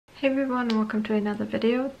Hey everyone, welcome to another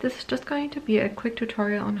video. This is just going to be a quick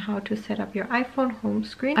tutorial on how to set up your iPhone home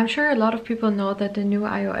screen. I'm sure a lot of people know that the new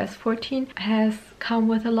iOS 14 has come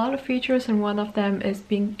with a lot of features, and one of them is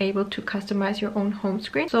being able to customize your own home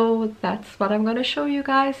screen. So that's what I'm going to show you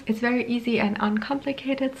guys. It's very easy and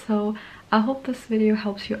uncomplicated, so I hope this video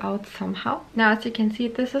helps you out somehow. Now, as you can see,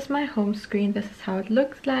 this is my home screen. This is how it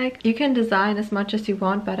looks like. You can design as much as you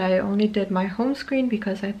want, but I only did my home screen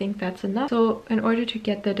because I think that's enough. So in order to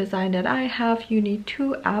get the design that I have, you need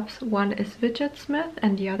two apps. One is Widgetsmith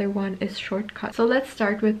and the other one is Shortcut. So let's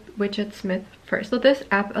start with Widgetsmith first. So this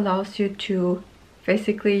app allows you to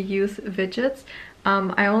basically use widgets.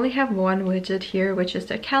 I only have one widget here, which is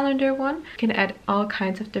the calendar one. You can add all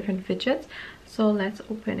kinds of different widgets. So let's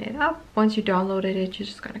open it up. Once you downloaded it, you're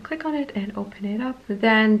just gonna click on it and open it up.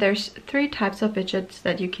 Then there's three types of widgets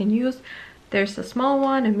that you can use. There's a small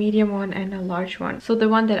one, a medium one, and a large one. So the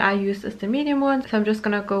one that I use is the medium one. So I'm just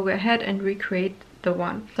gonna go ahead and recreate the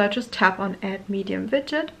one. So I just tap on add medium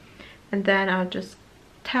widget, and then I'll just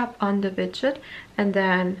tap on the widget, and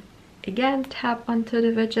then again tap onto the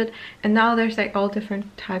widget. And now there's like all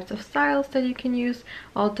different types of styles that you can use,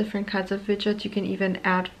 all different kinds of widgets. You can even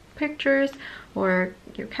add pictures or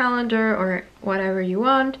your calendar or whatever you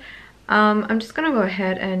want. I'm just gonna go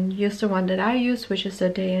ahead and use the one that I use, which is the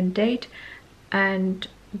day and date, and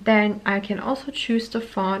then I can also choose the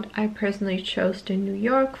font. I personally chose the New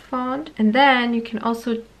York font, and then you can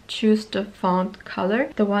also choose the font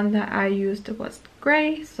color. The one that I used was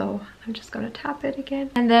gray, so I'm just gonna tap it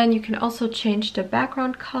again. And then you can also change the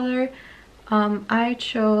background color. I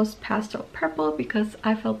chose pastel purple because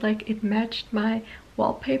I felt like it matched my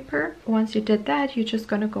wallpaper. Once you did that, you're just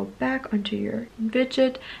gonna go back onto your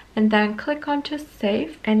widget and then click onto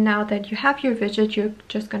save. And now that you have your widget, you're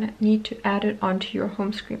just gonna need to add it onto your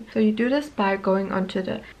home screen. So you do this by going onto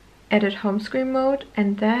the edit home screen mode,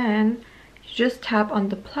 and then you just tap on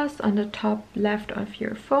the plus on the top left of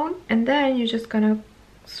your phone, and then you're just gonna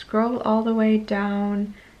scroll all the way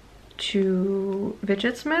down to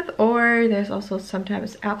Widgetsmith, or there's also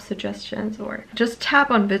sometimes app suggestions, or just tap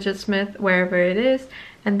on Widgetsmith wherever it is,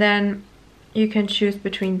 and then you can choose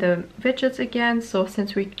between the widgets again. So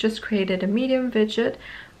since we just created a medium widget,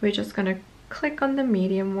 we're just gonna click on the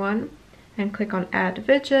medium one and click on add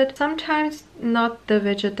widget. Sometimes not the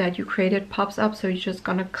widget that you created pops up, so you're just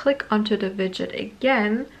gonna click onto the widget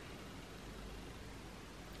again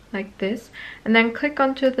like this, and then click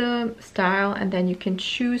onto the style, and then you can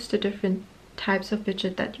choose the different types of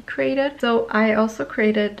widget that you created. So I also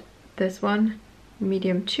created this one,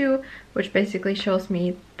 medium 2, which basically shows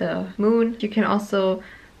me the moon. You can also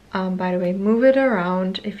by the way, move it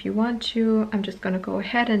around if you want to. I'm just gonna go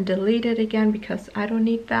ahead and delete it again because I don't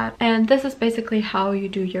need that. And this is basically how you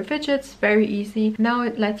do your widgets. Very easy. Now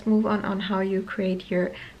let's move on how you create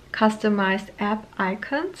your customized app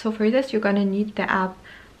icon. So for this, you're gonna need the app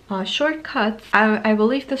Shortcuts. I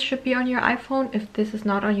believe this should be on your iPhone. If this is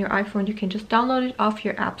not on your iPhone, you can just download it off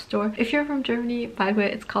your app store. If you're from Germany, by the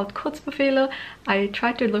way, it's called Kurzbefehle. I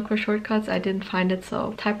tried to look for Shortcuts, I didn't find it,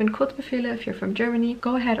 so type in Kurzbefehle if you're from Germany.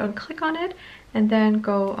 Go ahead and click on it, and then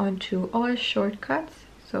go on to all shortcuts,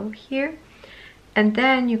 so here. And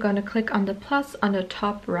then you're gonna click on the plus on the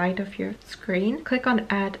top right of your screen. Click on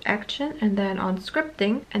add action, and then on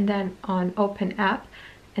scripting, and then on open app.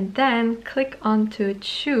 And then click on to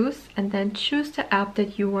choose, and then choose the app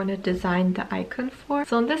that you want to design the icon for.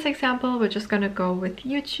 So in this example, we're just going to go with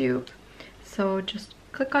YouTube. So just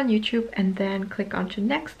click on YouTube and then click on to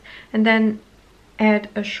next, and then add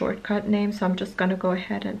a shortcut name. So I'm just going to go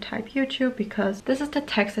ahead and type YouTube because this is the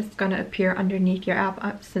text that's going to appear underneath your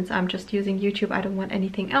app. Since I'm just using YouTube, I don't want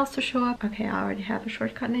anything else to show up. Okay, I already have a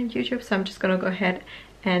shortcut named YouTube, so I'm just going to go ahead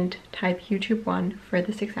and type YouTube 1 for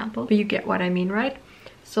this example. But you get what I mean, right?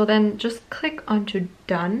 So then just click onto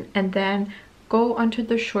done, and then go onto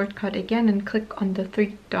the shortcut again and click on the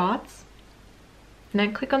 3 dots, and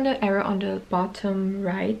then click on the arrow on the bottom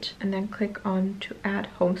right, and then click on to add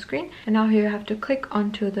home screen. And now here you have to click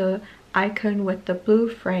onto the icon with the blue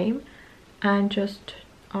frame, and just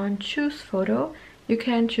on choose photo. You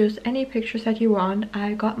can choose any pictures that you want.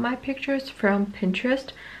 I got my pictures from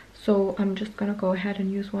Pinterest, so I'm just gonna go ahead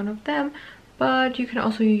and use one of them. But you can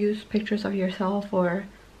also use pictures of yourself or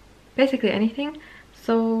basically anything.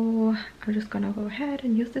 So I'm just gonna go ahead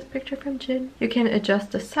and use this picture from Jin. You can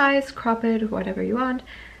adjust the size, crop it, whatever you want.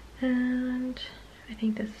 And I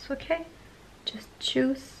think this is okay. Just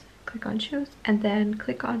choose, click on choose, and then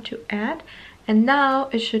click on to add. And now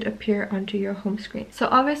it should appear onto your home screen. So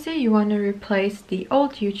obviously you want to replace the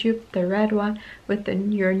old YouTube, the red one, with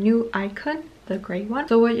your new icon, the gray one.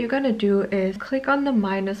 So what you're gonna do is click on the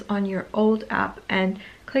minus on your old app and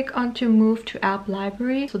click on to move to app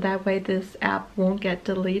library, so that way this app won't get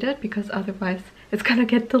deleted, because otherwise it's gonna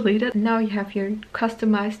get deleted. Now you have your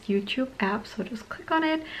customized YouTube app, so just click on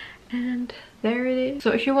it and there it is.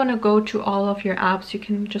 So if you want to go to all of your apps, you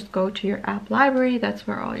can just go to your app library. That's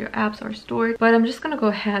where all your apps are stored. But I'm just gonna go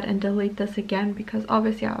ahead and delete this again, because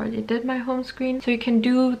obviously I already did my home screen. So you can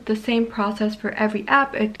do the same process for every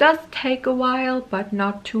app. It does take a while, but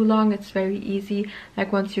not too long. It's very easy,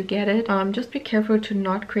 like once you get it. Just be careful to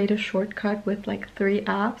not create a shortcut with like 3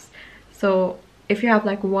 apps. So if you have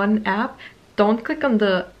like one app, don't click on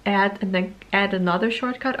the add and then add another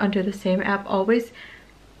shortcut onto the same app.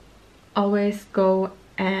 Always go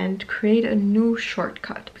and create a new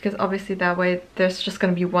shortcut, because obviously that way there's just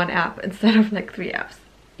gonna be one app instead of like 3 apps.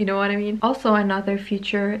 You know what I mean? Also, another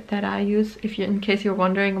feature that I use, in case you're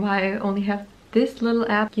wondering why I only have this little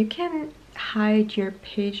app, you can hide your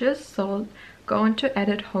pages. So go into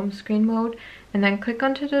edit home screen mode and then click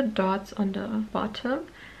onto the dots on the bottom,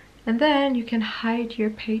 and then you can hide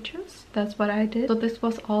your pages. That's what I did. So this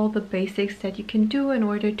was all the basics that you can do in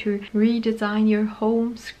order to redesign your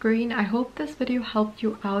home screen. I hope this video helped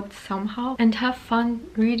you out somehow, and have fun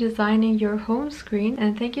redesigning your home screen.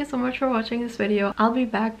 And thank you so much for watching this video. I'll be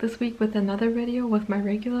back this week with another video with my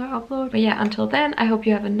regular upload. But yeah, until then, I hope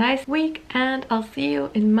you have a nice week and I'll see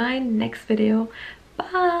you in my next video.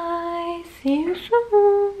 Bye! See you soon!